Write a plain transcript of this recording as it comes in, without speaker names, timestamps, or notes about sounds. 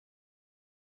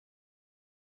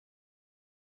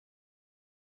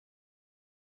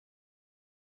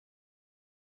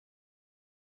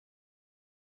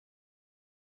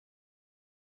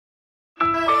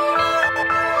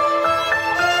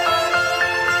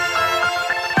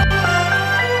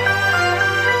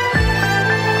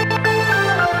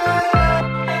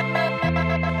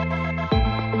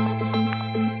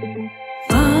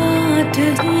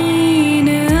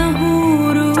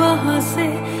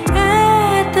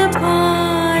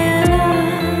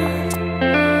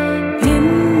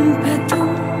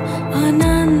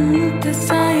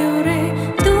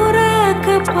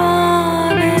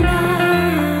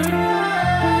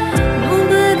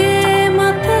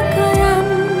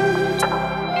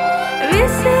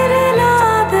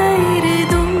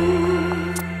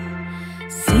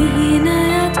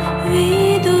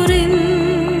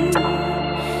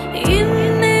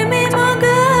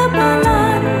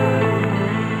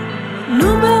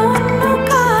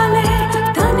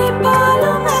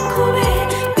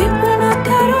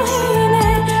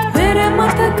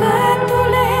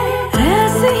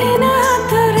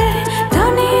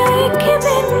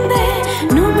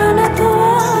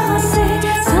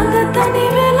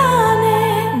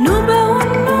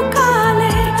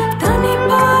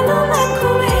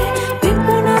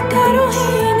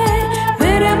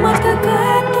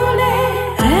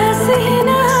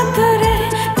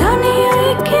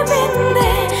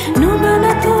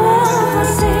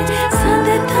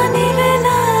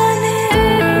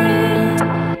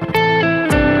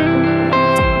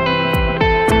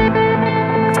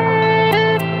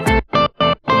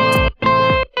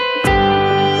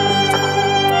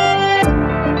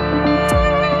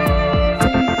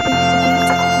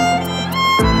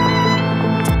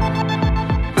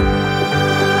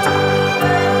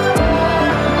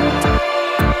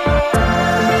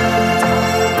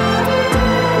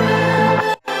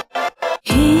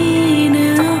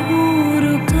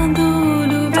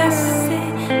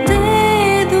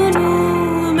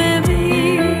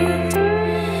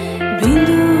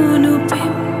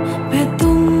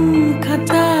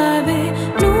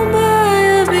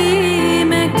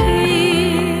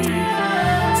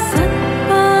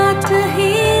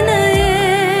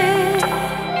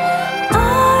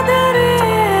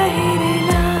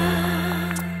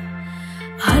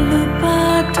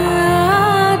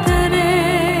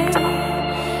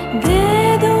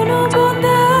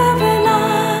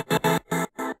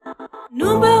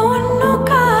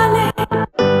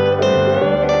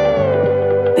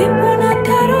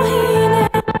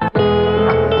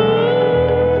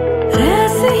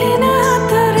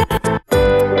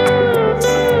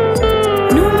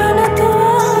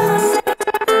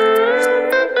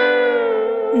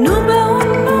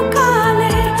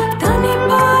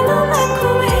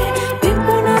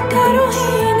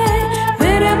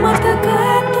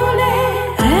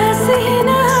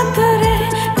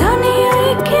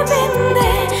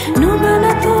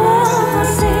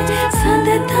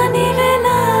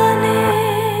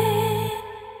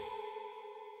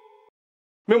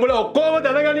ඔක්කොම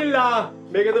දැනගනිලා.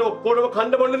 මේකේතර ඔක්කොටම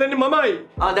කන්න බොන්න දෙන්නේ මමයි.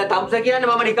 දැන් තම්ස කියන්නේ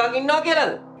මම නිකන් ඉන්නවා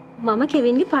කියලාද? මම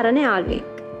කෙවින්ගේ පරණ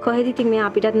යාළුවෙක්. කොහෙද ඉතින් මේ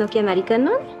අපිටත් නොකිය මැරි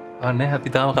කරනවනේ? අනේ අපි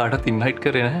තාම කාටවත් ඉන්වයිට්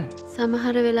කරේ නැහැ.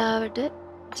 සමහර වෙලාවට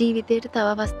ජීවිතේට තව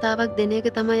අවස්ථාවක් දෙන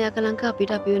එක තමයි අකලංක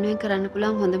අපිට අපි වෙනුවෙන් කරන්න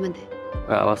පුළුවන් හොඳම දේ.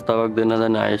 ඔය අවස්ථාවක් දෙන්න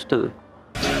දැන් ආයෙස්ටද?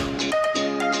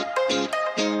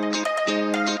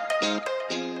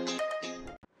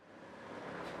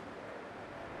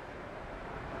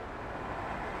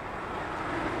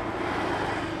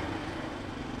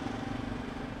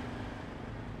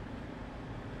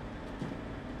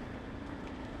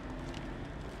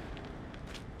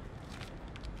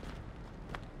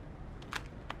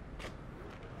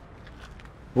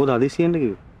 මොකද හදිසියෙන්ද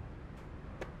කිව්වේ?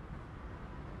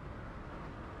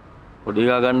 පොඩි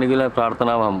ගා ගන්න කියලා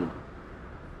ප්‍රාර්ථනාව හම්බුනේ.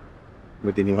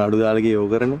 මෙතන නිවාඩු දාලා ගියේ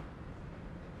ඕක කරන්නේ.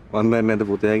 මන් දන්නේ නැත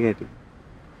පුතයාගේ හැටි.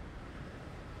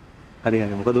 හරි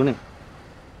මොකද උනේ?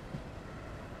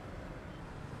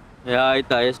 එයා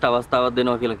ආයිත් ආයෙත් අවස්ථාවක්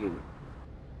දෙනවා කියලා කිව්වා.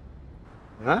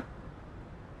 හා?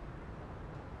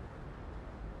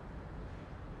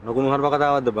 නොකුණු හරප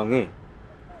කතාවක්ද බං ඒ?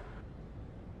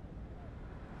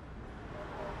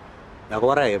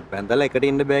 යකවරයි බැඳලා එකට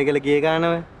ඉන්න බෑ කියලා කියේ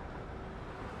ගන්නව.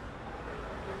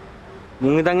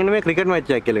 මුන් හිතන් ඉන්නේ මේ ක්‍රිකට්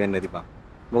මැච් එකක් කියලා වෙන්න ඇතිපා.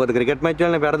 මොකද ක්‍රිකට් මැච්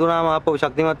වලනේ පෙරදුනාම ආපහු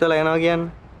ශක්තිමත් වෙලා යනවා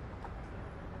කියන්නේ.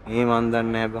 මේ මන්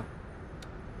දන්නේ නැහැ බං.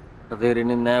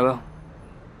 තේරෙන්නේ නැහැ බං.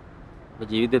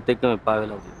 මේ ජීවිතෙත් එක්කම එපා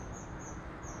වෙලා තියෙනවා.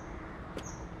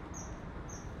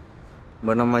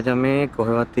 බනම් මචං මේ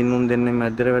කොහෙවත් ඉන්නුම් දෙන්නේ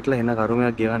මැද්දට වැටලා එන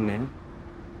කරුමයක් ගෙවන්නේ.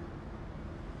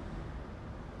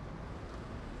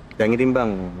 දැන් ඉතින්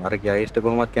බං අර ගෑයිස්ට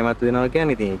කොහොමද කැමැත්ත දෙනවා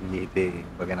කියන්නේ ඉතින් ජීවිතේ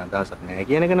ඔබ ගැන අදහසක් නැහැ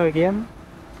කියන එක නෙවෙයි කියන්නේ.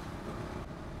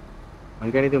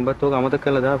 මං කියන්නේ ඉතින් උඹත් ඕක අමතක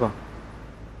කරලා දාපන්.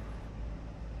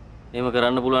 එහෙම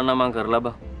කරන්න පුළුවන් නම් මං කරලා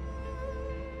බා.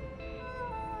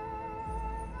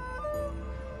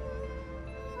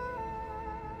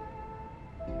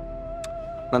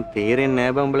 මං තේරෙන්නේ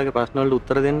නැහැ බං උඹලගේ ප්‍රශ්න වලට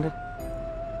උත්තර දෙන්න.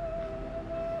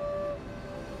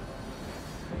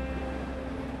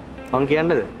 මං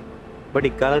කියන්නද? බඩ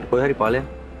ඉක්කාලට කොහේ හරි ඵලයක්.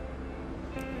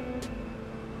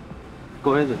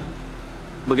 කොහෙද?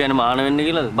 ඔබ කියන්නේ මාන වෙන්න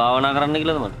කියලාද? භාවනා කරන්න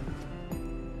කියලාද මට?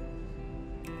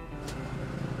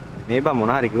 මේ බං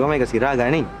මොන හරි කිව්වම ඒක සිරා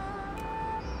ගනි.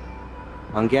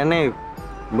 මං කියන්නේ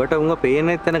උඹට උංග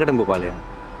පේන්නේ තැනකට උඹ ඵලයක්.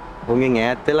 උංගෙන්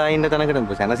ඈත් වෙලා ඉන්න තැනකට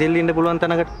උඹ සැනසෙල්ල ඉන්න පුළුවන්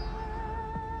තැනකට.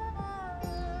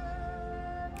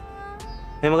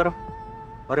 එහෙම කරමු.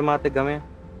 හරි මාත් එක්ක ගමේ.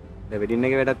 දැන් වෙඩින්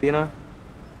එකේ වැඩක් තියෙනවා.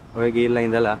 ඔය ගිහිල්ලා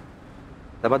ඉඳලා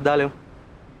තපත් දාලෙමු.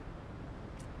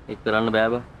 ඒක කරන්න බෑ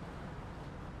බා.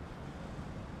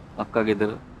 අක්කා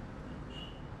ගෙදර.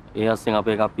 ඒ අස්සෙන්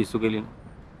අපේ එකක් පිස්සු කෙලින.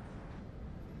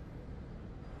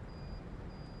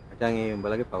 මචං ඒ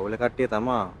උඹලගේ පවුල කට්ටිය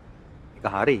තමා. ඒක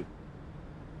හරි.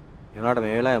 ඒ වුණාට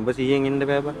මේ වෙලාවේ උඹ 100න් ඉන්න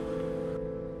බෑ බා.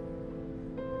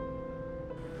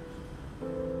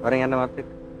 වරෙන් යන්න මාත් එක්ක.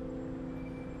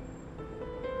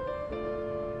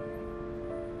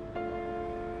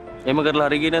 එහෙම කරලා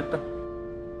හරි ගියේ නැත්තම්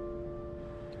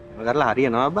කරලා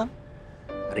හරියනවා බං.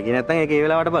 හරි ගියේ නැත්නම් ඒක ඒ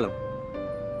වෙලාවට බලමු.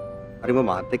 හරි මම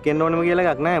මාත් එක්ක එන්න ඕනෙම කියලා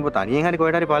එකක් නැහැ. ඔබ තනියෙන් හරි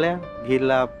කොහෙට හරි ඵලයන්.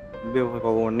 ගිහිල්ලා ඔබ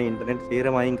ඕන්නේ ඉන්ටර්නෙට්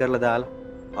සීරම අයින් කරලා දාලා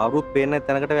ආවුරුත් පේන්නේ නැත්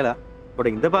තැනකට වෙලා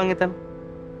පොඩ ඉඳපන් එතන.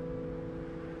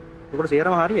 උකට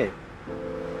සීරම හරියයි.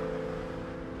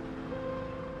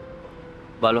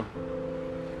 බලමු.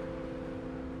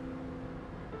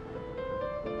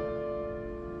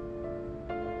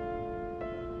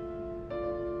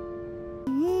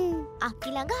 අක්කි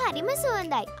ළඟ හරිම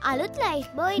සුවඳයි. අලුත් ලයිෆ්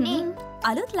බොයි නේ.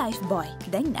 අලුත් ලයිෆ් බොයි.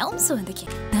 දැන් නැවුම් සුවඳකින්.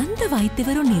 දන්ත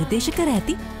වෛද්‍යවරු නිර්දේශ කර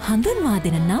ඇති හඳුන්වා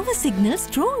දෙන නව signal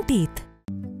strong ටීත්.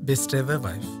 Best ever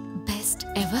wife. Best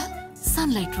ever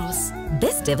sunlight rose.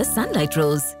 Best ever sunlight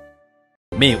rose.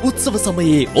 මේ උත්සව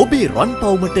සමයේ ඔබේ රන්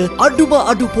පවුමට අඩුම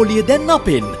අඩු පොලිය දැන්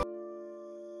අපෙන්.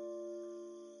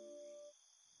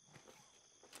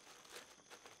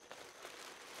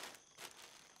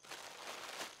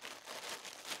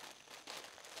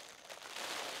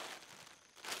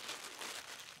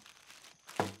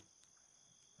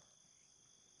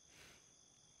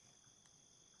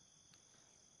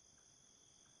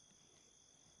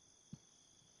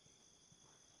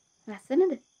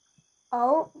 ලස්සනද?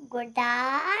 ඔව්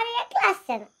ගොඩාක්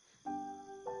ලස්සන.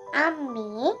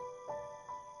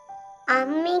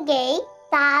 අම්මිගේ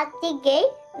තාත්තිගේ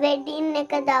වෙඩින්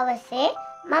එක දවසේ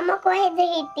මම කොහෙද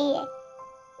හිටියේ?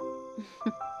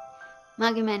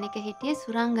 මගේ මැනික හිටියේ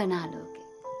සුරංගනා ලෝකේ.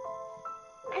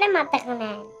 මට මතක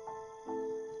නෑ.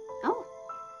 ඔව්.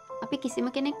 අපි කිසිම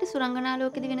කෙනෙක්ට සුරංගනා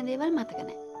ලෝකෙදි වෙන දේවල් මතක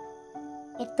නෑ.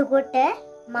 එතකොට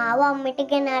මාව අම්මිට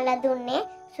ගෙනාලා දුන්නේ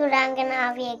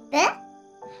සුරංගනාවියෙක්ද?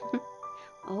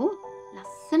 ඔව්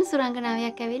ලස්සන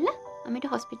සුරංගනාවියක් ඇවිල්ලා අමිට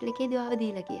හොස්පිටල් එකේදී ආව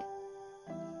දීලා ගියා.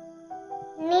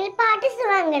 නිල් පාට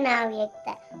සුරංගනාවියෙක්ද?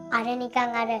 අර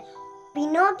නිකන් අර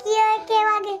පිනෝකියෝ එකේ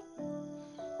වගේ.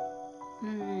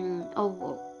 ඔව්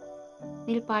ඔව්.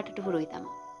 නිල් පාටට හුරුයි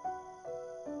තමයි.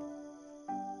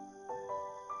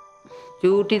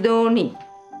 චූටි දෝනි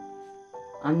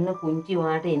අන්න පුංචි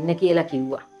වාට එන්න කියලා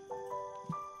කිව්වා.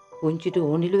 පුංචිට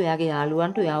ඕනිලු එයාගේ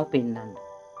යාළුවන්ට එයාව පෙන්නන්න.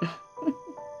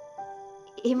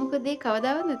 ඒ මොකද ඒ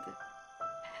කවදාවත් නැත.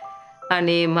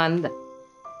 අනේ මන්ද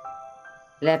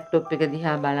ලැප්ටොප් එක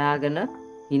දිහා බලාගෙන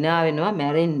hina වෙනවා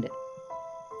මැරෙන්න.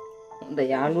 හොඳ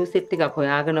යාළුවෝ සෙට් එකක්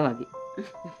හොයාගෙන වගේ.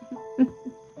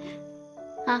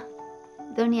 හා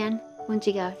දොනියන්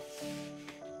පුංචි ගාව.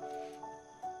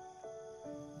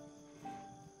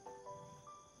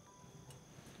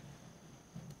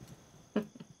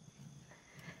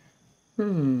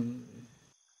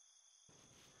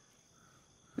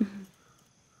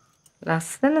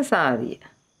 ලස්සන සාරිය.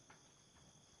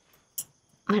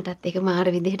 මටත් ඒක මාර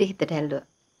විදිහට හිතට ඇල්ලුවා.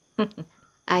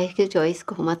 ආයෙක choice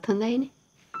කොහොමත් හොඳයිනේ.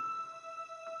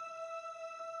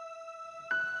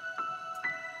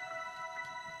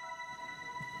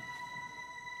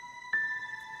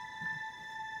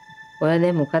 ඔයා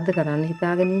දැන් මොකද්ද කරන්න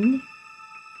හිතාගෙන ඉන්නේ?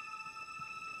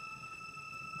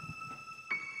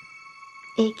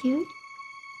 ඒ කිව්වේ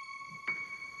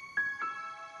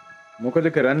මොකද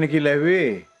කරන්න කියලා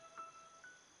ඇහුවේ?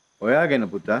 ඔයා ගැන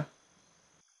පුතා.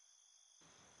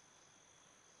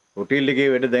 හොටෙල් එකේ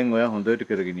වැඩ දැන් ඔයා හොඳට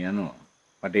කරගෙන යනවා.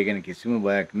 මට ඒ ගැන කිසිම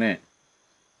බයක් නැහැ.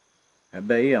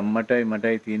 හැබැයි අම්මටයි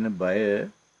මටයි තියෙන බය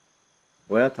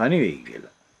ඔයා තනි වෙයි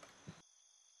කියලා.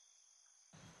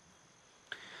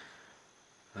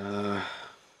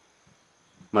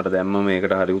 මට දැම්ම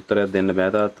මේකට හරි උත්තරයක් දෙන්න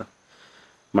බෑ තාත්තා.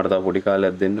 මට තව පොඩි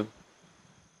කාලයක් දෙන්න.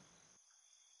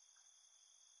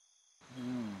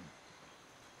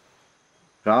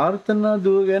 ප්‍රාර්ථනා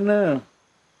දුව ගැන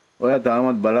ඔයා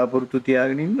තාමත් බලාපොරොත්තු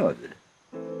තියාගෙන ඉන්නවද?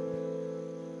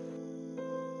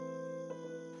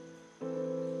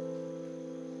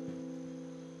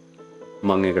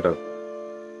 මං ඒකට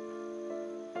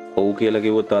ඔව් කියලා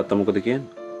කිව්වොත් තාත්තා මොකද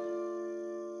කියන්නේ?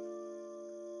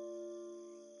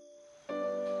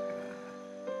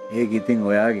 ඒක ඉතින්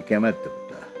ඔයාගේ කැමැත්ත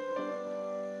පුතා.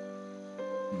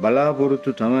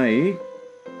 බලාපොරොත්තු තමයි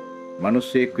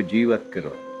මිනිස්සෙක්ව ජීවත්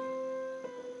කරවන්නේ.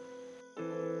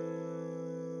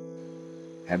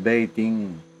 හැබැයි ඉතින්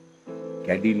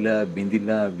කැඩිලා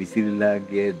බිඳිලා විසිරලා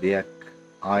ගිය දෙයක්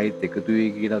ආයෙත් එකතු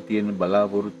වෙයි කියලා තියෙන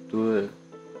බලාපොරොත්තුව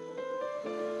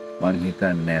මං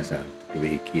හිතන්නේ නැහැ සාර්ථක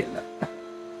වෙයි කියලා.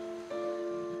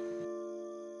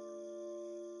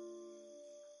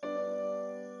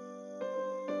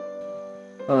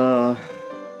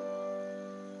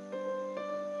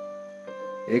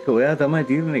 ඒක ඔයා තමයි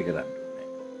තීරණය කරන්න ඕනේ.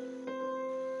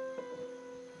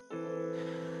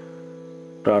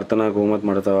 ප්‍රාර්ථනා කොහොමත්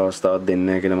මට තව අවස්ථාවක් දෙන්නේ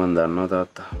නැහැ කියලා මම දන්නවා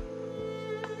තාත්තා.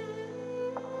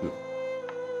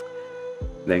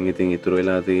 දැන් ඉතින් ඉතුරු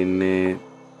වෙලා තියෙන්නේ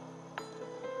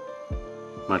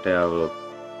මට ආව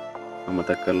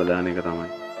අමතක කරලා දාන එක තමයි.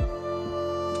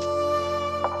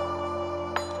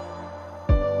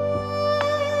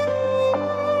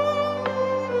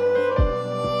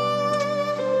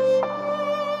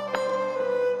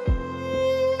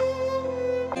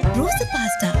 රෝස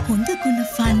පාස්ටා හොඳ ගුණ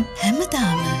ෆන්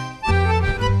හැමදාම.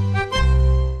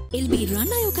 එල්බි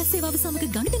රන් ආයෝග සේවාව සමග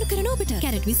ගනුදෙනු කරන ඔබට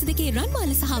කැරට් 22 රන්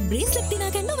මාල සහ බ්‍රේස්ලට්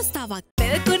දිනා ගන්න අවස්ථාවක්.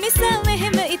 පෙරකු නිසා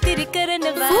මෙහෙම ඉතිරි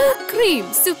කරනවා. ෆුල් ක්‍රීම්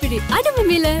සුපිරි අඩුම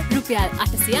මිල රුපියල්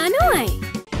 890යි.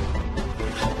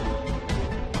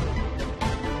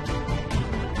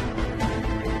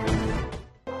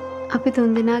 අපි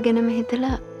තුන්දෙනා ගැනම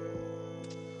හිතලා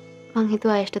මං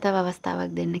හිතුවා ආයෙත් තව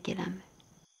අවස්ථාවක් දෙන්න කියලා.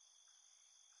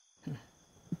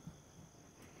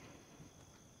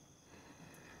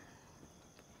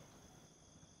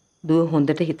 දුව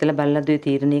හොඳට හිතලා බලලා දුවේ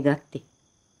තීරණය ගත්තේ.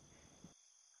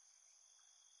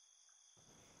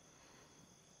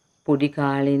 පොඩි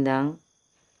කාලේ ඉඳන්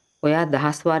ඔයා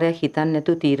 10 වාරයක් හිතන්නේ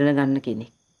නැතුව තීරණ ගන්න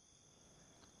කෙනෙක්.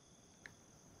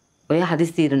 ඔයා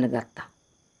හදිසි තීරණ ගත්තා.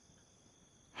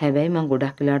 හැබැයි මම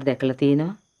ගොඩක් වෙලාවට දැකලා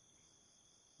තියෙනවා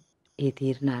ඒ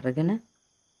තීරණ අරගෙන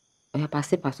ඔයා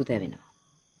පස්සේ පසුතැවෙනවා.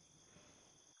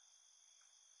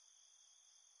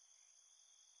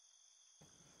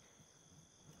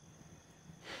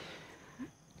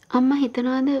 අම්මා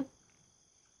හිතනවාද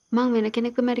මං වෙන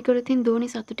කෙනෙක්ව මැරි කරොත් දෝනි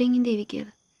සතුටින් ඉඳීවි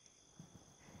කියලා?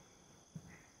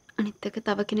 අනිත් එක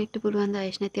තව කෙනෙක්ට පුළුවන් ද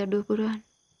ආයෙත් නැති අඩුව පුරවන්න?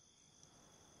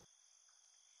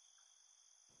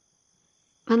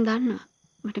 මං දන්නවා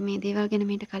මට මේ දේවල් ගැන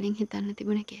මීට කලින් හිතන්න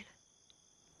තිබුණේ කියලා.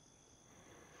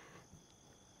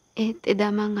 ඒත්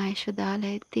එදා මං ආයශ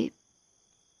දාලා ඇද්දි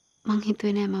මං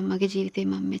හිතුවේ නෑ මම මගේ ජීවිතේ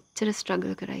මම මෙච්චර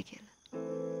ස්ට්‍රගල් කරයි කියලා.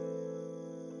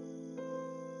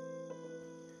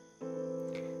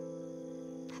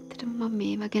 ඇත්තටම මම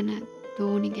මේවා ගැන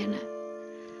දෝනි ගැන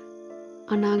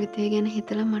අනාගතය ගැන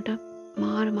හිතලා මට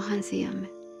මාර මහන්සියි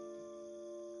අම්මේ.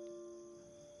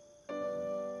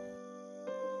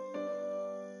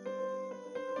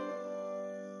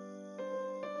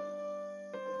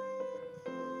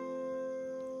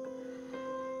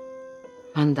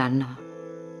 මන් දන්නවා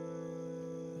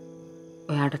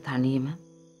ඔයාට තනියම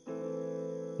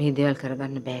මේ දේවල්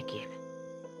කරගන්න බෑ කියලා.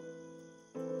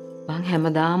 මං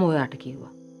හැමදාම ඔයාට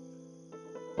කිව්වා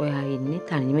ඔයා ඉන්නේ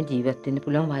තනියම ජීවත් වෙන්න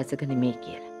පුළුවන් වයසක නෙමෙයි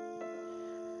කියලා.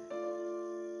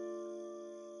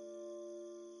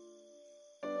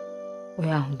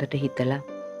 ඔයා හොඳට හිතලා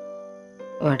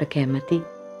ඔයාට කැමති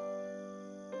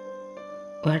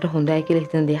ඔයාට හොඳයි කියලා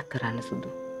හිතන දෙයක් කරන්න සුදු.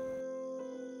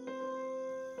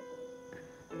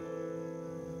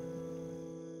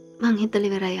 මං හිතලා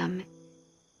ඉවරයි අම්මේ.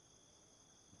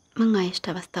 මං ආයෙත්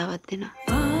අවස්ථාවක් දෙනවා.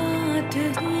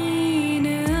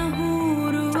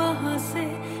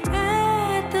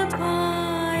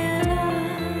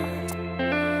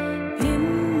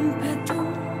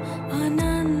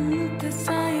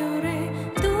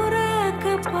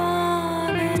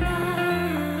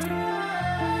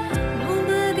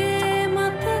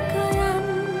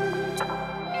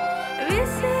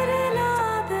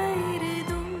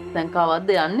 දැන්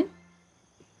කවද්ද යන්නේ?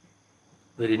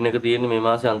 වෙරින් එක තියෙන්නේ මේ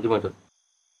මාසේ අන්තිමට.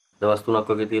 දවස් 3ක්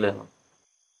වගේ තියලා යනවා.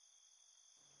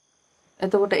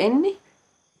 එතකොට එන්නේ?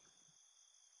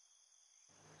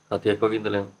 සතියක් වගේ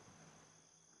ඉඳලා යනවා.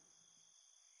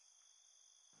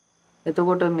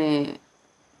 එතකොට මේ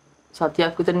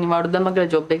සතියක් විතර නිවාඩු දැම්ම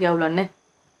කියලා ජොබ් එකේ අවුලන්නේ?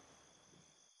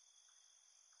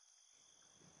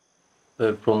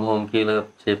 from home කියලා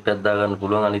ෂේප් එකක් දාගන්න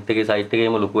පුළුවන්. අනිත් එකේ සයිට්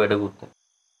එකේම ලොකු වැඩකුත් නැහැ.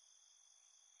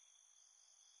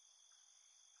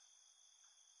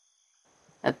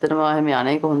 ඇත්තටම ආයෙම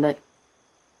අනේක හොඳයි.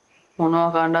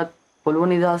 මොනවා කාණ්ඩත් පොළොව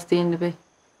නිදහස් තියෙන්න ඉපේ.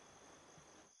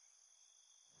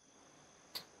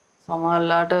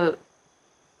 සමහරලාට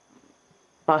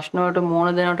ප්‍රශ්න වලට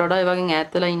මුහුණ දෙනවට වඩා ඒ වගේ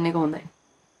ඈත් වෙලා ඉන්න එක හොඳයි.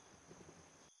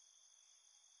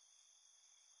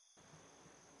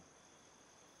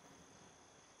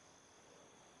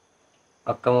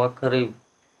 අක්කා මොකක් හරි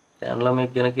දැන්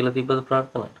ළමෙක් ගැන කියලා තිබ්බද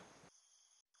ප්‍රාර්ථනාවට?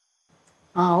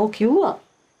 ඔව් කිව්වා.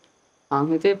 මං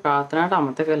හිතුවේ ප්‍රාර්ථනාවට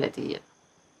අමතක කරලා ඇතිය.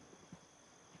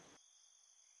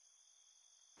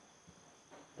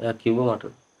 එයා කිව්වා මට.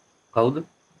 කවුද?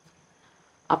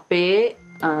 අපේ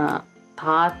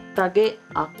තාත්තගේ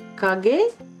අක්කගේ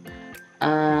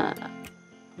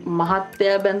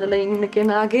මහත්තයා බැඳලා ඉන්න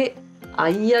කෙනාගේ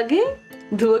අයියාගේ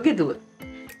දුවගේ දුව.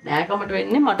 නෑකමට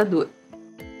වෙන්නේ මට දුව.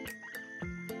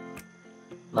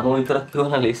 නම විතරක්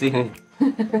කියවන ලේසි නේ.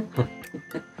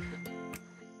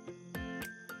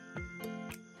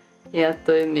 එයාත්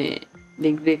ඔය මේ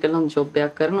ඩිග්‍රී කරලා ජොබ්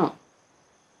එකක් කරනවා.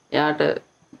 එයාට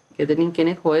ගෙදරින්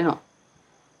කෙනෙක් හොයනවා.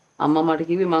 අම්මා මට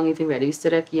කිව්වේ මං ඉතින් වැඩි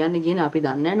විස්තරයක් කියන්න ගියේ අපි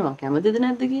දන්නේ නැහැ නෝ කැමතිද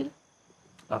නැද්ද කියලා.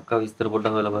 අක්කා විස්තර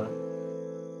පොඩ්ඩක් හොයලා බලන්න.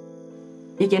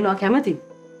 ඊ කියනවා කැමති.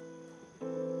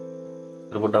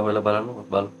 විස්තර පොඩ්ඩක් හොයලා බලන්න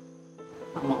බලන්න.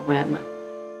 අම්මා හොයන්න.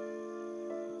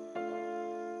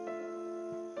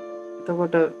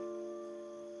 එතකොට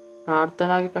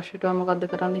ප්‍රාර්ථනාගේ ප්‍රශ්නට මොකද්ද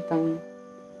කරන්න හිතන්නේ?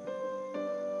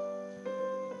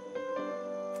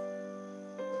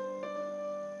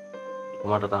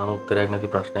 මට තාම උත්තරයක් නැති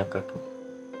ප්‍රශ්නයක් අක්කා.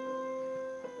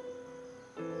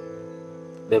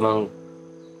 මං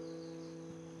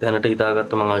දැනට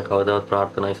හිතාගත්ත මං ආයි කවදාවත්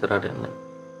ප්‍රාර්ථනා ඉස්සරහට යන්නේ නැහැ.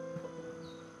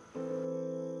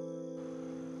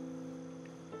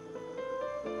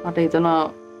 මට හිතෙනවා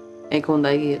ඒක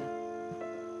හොඳයි කියලා.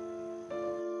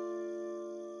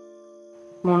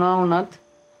 මොනවා වුණත්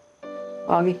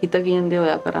වාගේ හිත කියන දේ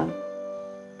ඔයා කරන්න.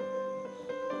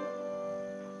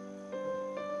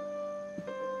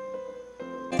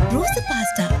 රෝස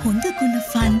පාස්ටා හොඳ ගුණ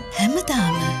ෆන්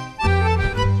හැමදාම.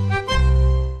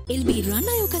 LB රන්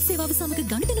ආයෝග සේවාව සමග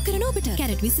ගනුදෙනු කරන ඔබට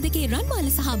කැරට් 22 රන් මාල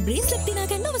සහ බ්‍රේස්ලට් දිනා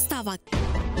ගන්න අවස්ථාවක්.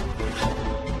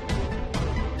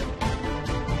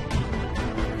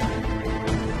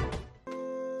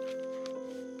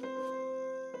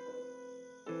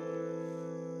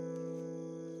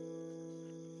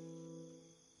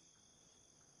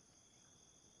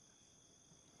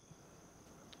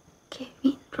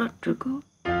 Kevin Rodrigo.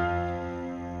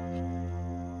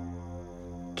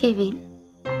 Kevin.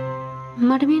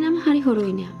 මට මේ නම හරි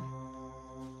හොරුයි නෑ.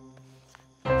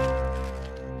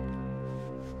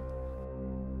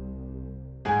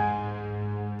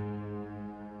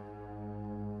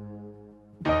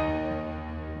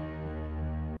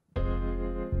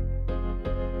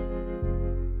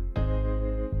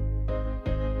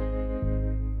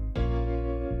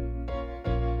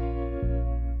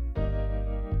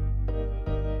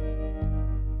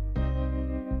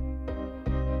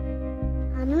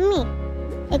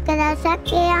 එක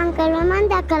දවසක් ඒ අංකල්ව මම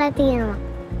දැකලා තියෙනවා.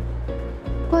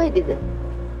 කොහෙදද?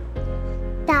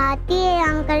 තාත්තා ඒ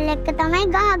අංකල් එක්ක තමයි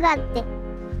ගහගත්තේ.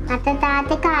 අත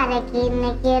තාත්තේ කාරේ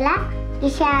ඉන්නේ කියලා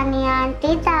ඉෂානි ආන්ටි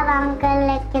තව අංකල්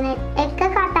එක්ක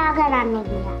කතා කරන්න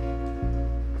ගියා.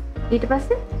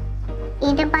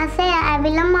 ඊට පස්සේ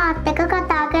ඇවිල්ලා මාත් එක්ක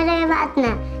කතා කරේවත්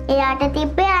නෑ. එයාට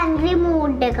තිබ්බේ ඇන්ග්‍රි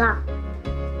මූඩ් එකක්.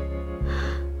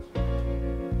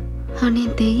 අනේ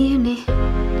දෙයියනේ.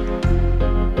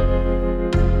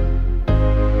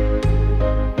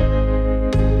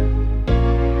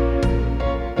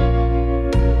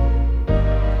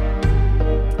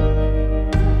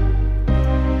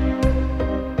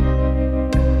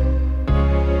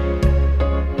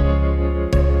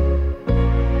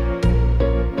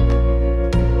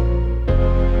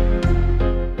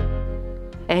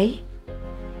 ඇයි?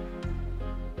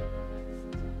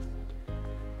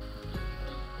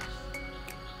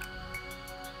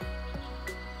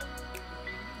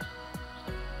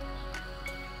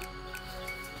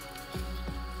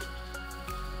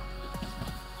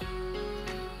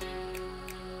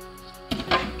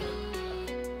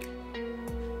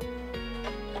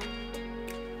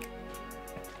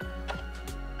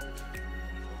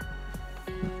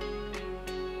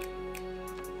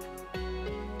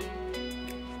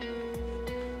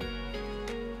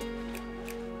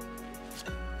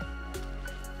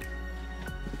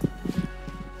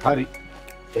 හරි.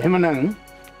 එහෙමනම්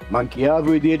මං කියාපු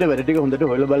විදිහට වැඩ ටික හොඳට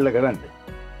හොයලා බලලා කරන්න.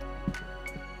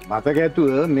 මතක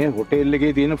ඇතුව මේ හොටෙල් එකේ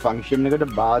තියෙන ෆන්ක්ෂන් එකට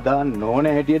බාධා නොවන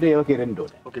හැටියට ඒව කෙරෙන්න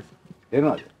ඕනේ. ඕකේ සර්.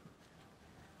 තේරුණාද?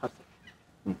 හරි.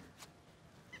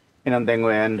 එහෙනම් දැන්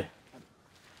ඔය යන්න.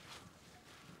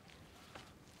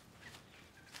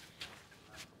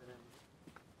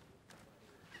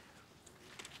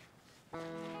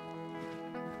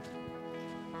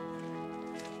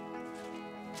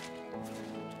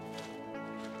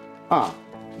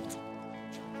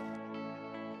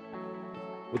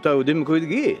 උතා උදෙම කොහෙද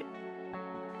ගියේ?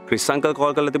 ක්‍රිස් අංකල්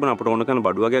කෝල් කරලා තිබුණා අපට ඕන කරන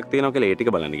බඩු වගේක් තියෙනවා කියලා ඒ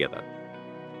ටික බලන්න ගියා.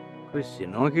 ක්‍රිස්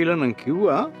එනවා කියලා නම්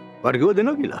කිව්වා. වර්ගව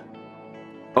දෙනවා කියලා.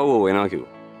 ඔව් එනවා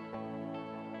කිව්වා.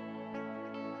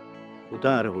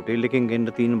 උතා අර හොටෙල් එකෙන්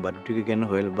ගෙන්න තියෙන බඩු ටික ගැන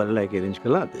හොයලා බලලා ඒක අරේන්ජ්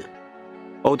කළාද?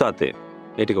 ඔව් තාත්තේ.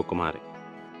 ඒ ටික ඔක්කොම හරි.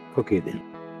 ඕකේ then.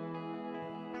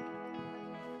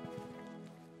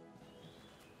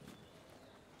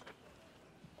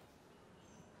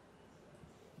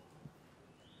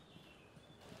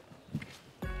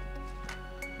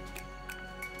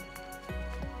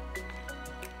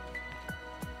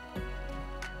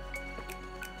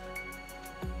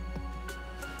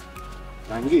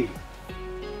 නංගි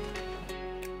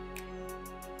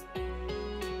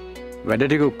වැඩ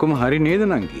ටික ඔක්කොම හරි නේද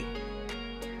නංගි?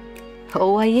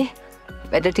 ඔව් අයියේ.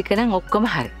 වැඩ ටික නම් ඔක්කොම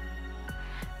හරි.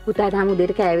 පුතා තාම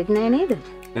උදේට කෑවෙත් නෑ නේද?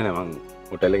 නෑ නෑ මං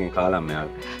හොටෙල් එකෙන් කාලා මම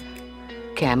ආවේ.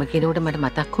 කෑම කිනකොට මට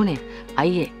මතක් වුණේ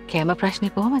අයියේ කෑම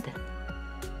ප්‍රශ්නේ කොහමද?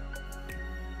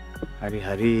 හරි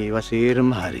හරි ඒවා සේරම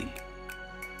හරි.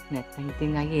 නැත්නම්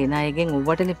ඉතින් අයියේ එන අයගෙන්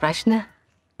ඔව්වටනේ ප්‍රශ්න.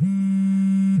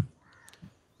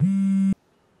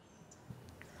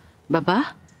 බබා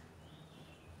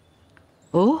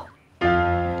ඕ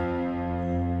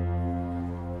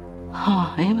හා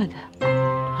එහෙමද?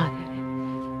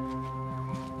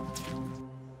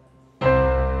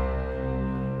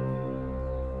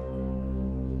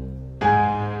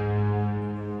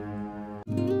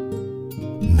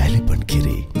 මැලිපන්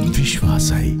කිරේ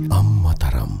විශ්වාසයි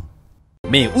අම්මතරම්.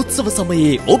 මේ උත්සව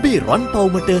සමයේ ඔබේ රන්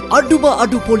පවුමට අඩුම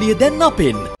අඩු පොලිය දැන්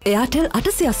අපෙන්. එයාටෙල්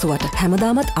 880ට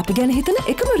හැමදාමත් අපි ගැන හිතන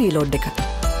එකම රීලෝඩ් එක.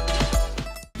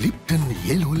 Lipton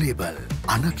යෙලෝ label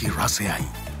අනකි රසයයි.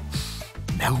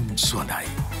 නැවුම් සුවඳයි.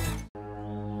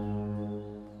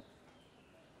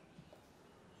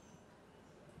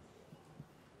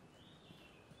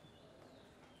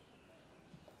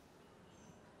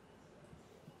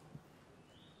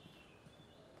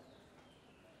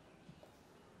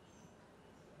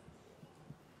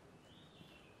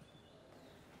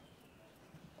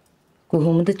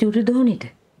 කොහොමද චූටි දෝනිට?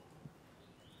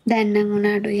 දැන් නම් උන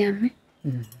අඩු යන්නේ.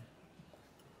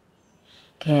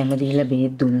 කෑම දීලා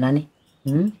බෙහෙත් දුන්නානේ.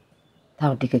 තව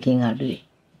ටිකකින් අඩුයි.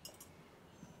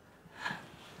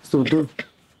 සුදු.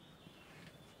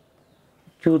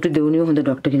 චූටි දෝනිය හොඳ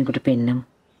ડોක්ටර් කෙනෙකුට පෙන්නමු.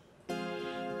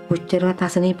 කොච්චරවත්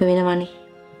අසනීප වෙනවනේ.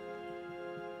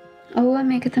 ඔව්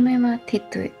මේක තමයි මාත්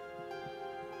හිතුවේ.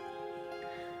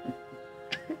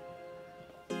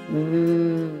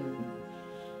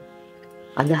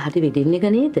 අද හරි වෙඩින් එක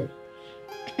නේද?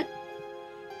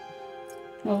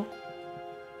 ඔව්.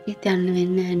 ඒත් යන්න වෙන්නේ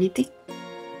නැහැ නේද?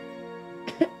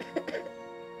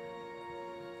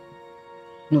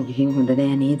 නොගිහින් හොඳ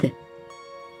නෑ නේද?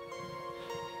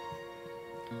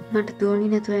 මට දෝනි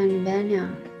නැතුව යන්න බෑනේ.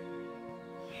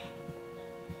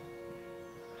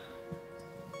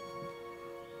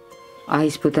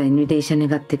 ආයිස් පුතා ඉන්විටේෂන්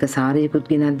එකත් එක සාරියකුත්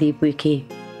ගෙනත් දීපු එකේ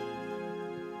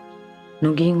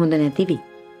නොගින් හොඳ නැතිවි.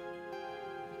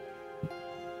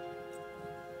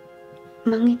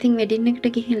 මං ඉතින් වෙඩින්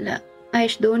එකට ගිහිල්ලා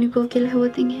ආයිස් දෝනිකෝ කියලා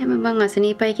හුවතින් එහෙම මං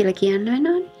අසනීපයි කියලා කියන්න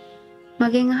වෙනවනේ.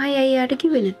 මගෙන් අහයි ඇයි යාට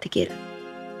කිව්වේ නැත්තේ කියලා.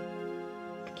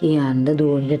 කියන්න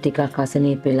දෝනිට ටිකක්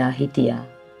අසනීප වෙලා හිටියා.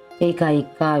 ඒකයි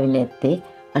එක්කාවේ නැත්තේ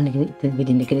අනික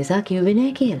වෙඩින් එක නිසා කිව්වේ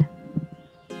නෑ කියලා.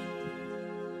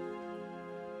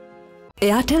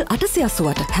 එයාටෙල්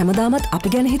 880ට හැමදාමත්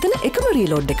අපි ගැන හිතන එකම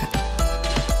රීලෝඩ් එක.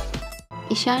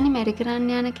 ඉෂානි මැරි කරන්න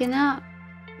යන කෙනා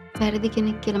වැරදි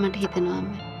කෙනෙක් කියලා මට හිතෙනවා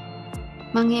අම්මේ.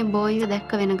 මං ඒ බෝයිව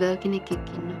දැක්ක වෙන ගර්ල් කෙනෙක් එක්ක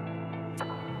ඉන්නවා.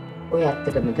 ඔය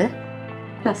ඇත්තටමද?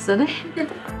 ලස්සනයි.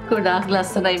 ගොඩාක්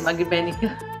ලස්සනයි මගේ බැනික.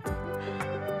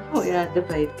 ඔයාට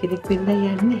බ්‍රයිට් කෙනෙක් වෙන්න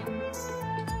යන්නේ.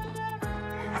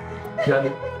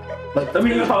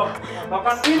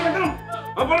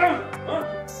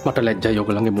 මට ලැජ්ජයි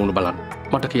ඔයගොල්ලන්ගේ මූණ බලන්න.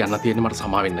 මට කියන්න තියෙන්නේ මට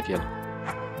සමා වෙන්න කියලා.